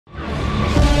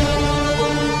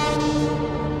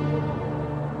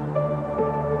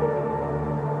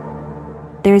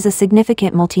There is a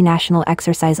significant multinational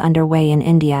exercise underway in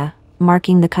India,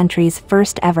 marking the country's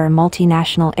first ever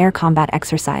multinational air combat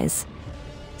exercise.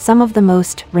 Some of the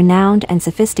most renowned and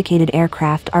sophisticated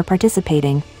aircraft are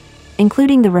participating,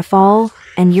 including the Rafale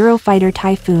and Eurofighter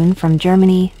Typhoon from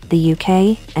Germany, the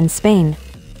UK, and Spain.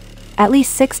 At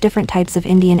least 6 different types of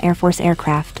Indian Air Force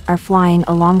aircraft are flying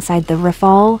alongside the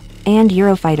Rafale and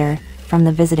Eurofighter from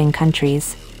the visiting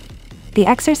countries. The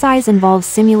exercise involves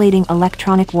simulating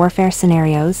electronic warfare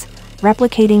scenarios,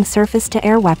 replicating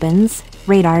surface-to-air weapons,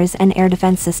 radars, and air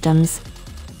defense systems.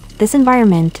 This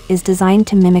environment is designed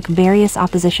to mimic various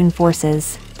opposition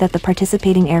forces that the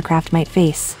participating aircraft might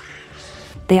face.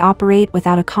 They operate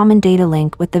without a common data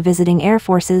link with the visiting air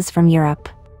forces from Europe.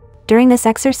 During this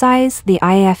exercise, the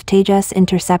IAF TEJAS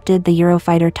intercepted the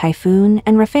Eurofighter Typhoon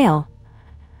and Rafale.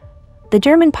 The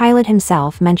German pilot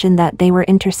himself mentioned that they were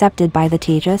intercepted by the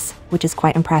TEJAS, which is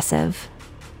quite impressive.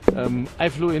 I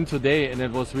flew in today and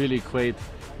it was really great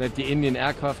that the Indian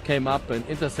aircraft came up and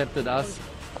intercepted us.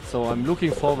 So I'm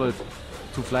looking forward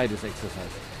to fly this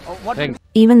exercise. Thanks.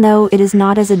 Even though it is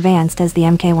not as advanced as the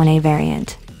Mk1A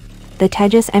variant, the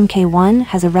TEJAS Mk1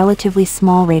 has a relatively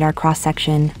small radar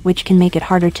cross-section, which can make it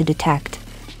harder to detect,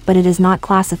 but it is not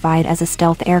classified as a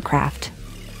stealth aircraft.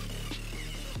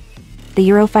 The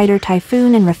Eurofighter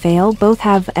Typhoon and Rafale both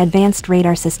have advanced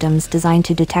radar systems designed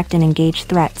to detect and engage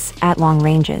threats at long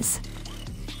ranges.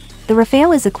 The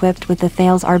Rafale is equipped with the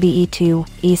Thales RBE-2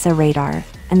 ESA radar,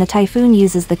 and the Typhoon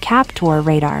uses the Captor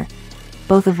radar,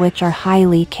 both of which are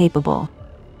highly capable.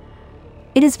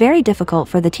 It is very difficult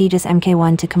for the TEJAS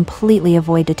Mk1 to completely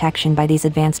avoid detection by these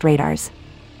advanced radars.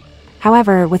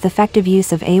 However, with effective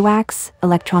use of AWACS,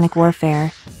 electronic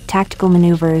warfare, tactical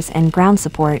maneuvers, and ground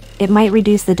support, it might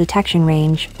reduce the detection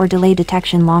range or delay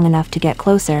detection long enough to get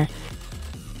closer.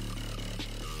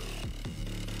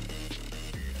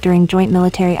 During joint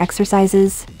military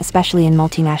exercises, especially in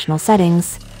multinational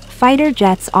settings, fighter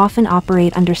jets often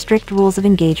operate under strict rules of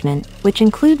engagement, which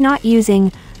include not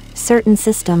using certain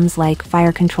systems like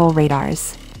fire control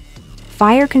radars.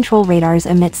 Fire control radars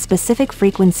emit specific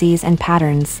frequencies and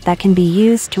patterns that can be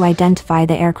used to identify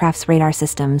the aircraft's radar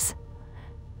systems.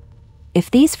 If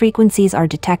these frequencies are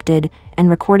detected and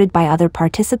recorded by other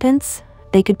participants,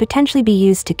 they could potentially be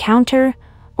used to counter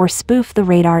or spoof the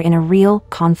radar in a real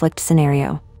conflict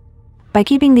scenario. By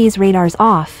keeping these radars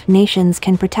off, nations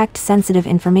can protect sensitive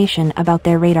information about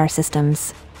their radar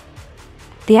systems.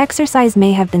 The exercise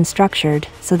may have been structured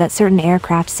so that certain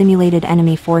aircraft simulated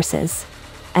enemy forces,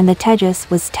 and the TEJAS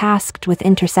was tasked with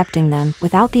intercepting them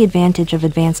without the advantage of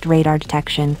advanced radar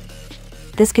detection.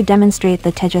 This could demonstrate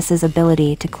the TEJAS's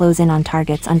ability to close in on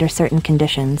targets under certain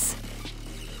conditions.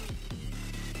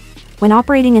 When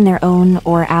operating in their own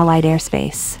or allied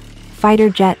airspace, fighter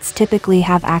jets typically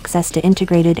have access to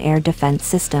integrated air defense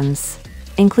systems,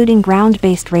 including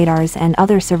ground-based radars and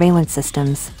other surveillance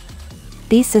systems.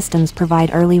 These systems provide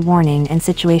early warning and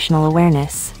situational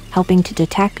awareness, helping to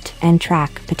detect and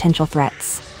track potential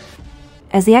threats.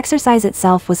 As the exercise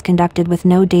itself was conducted with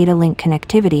no data link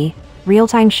connectivity,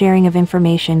 real-time sharing of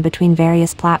information between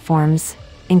various platforms,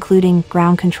 including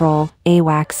ground control,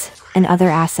 AWACS, and other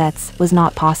assets, was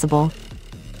not possible.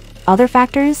 Other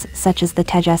factors, such as the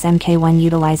TEJAS Mk1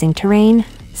 utilizing terrain,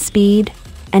 speed,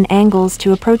 and angles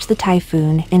to approach the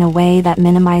Typhoon in a way that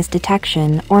minimized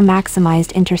detection or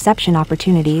maximized interception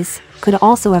opportunities, could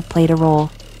also have played a role.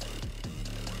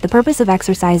 The purpose of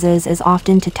exercises is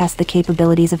often to test the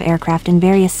capabilities of aircraft in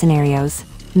various scenarios,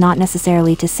 not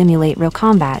necessarily to simulate real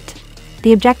combat.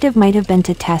 The objective might have been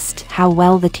to test how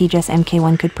well the TEJAS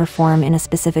Mk1 could perform in a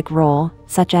specific role,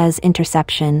 such as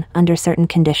interception, under certain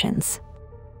conditions.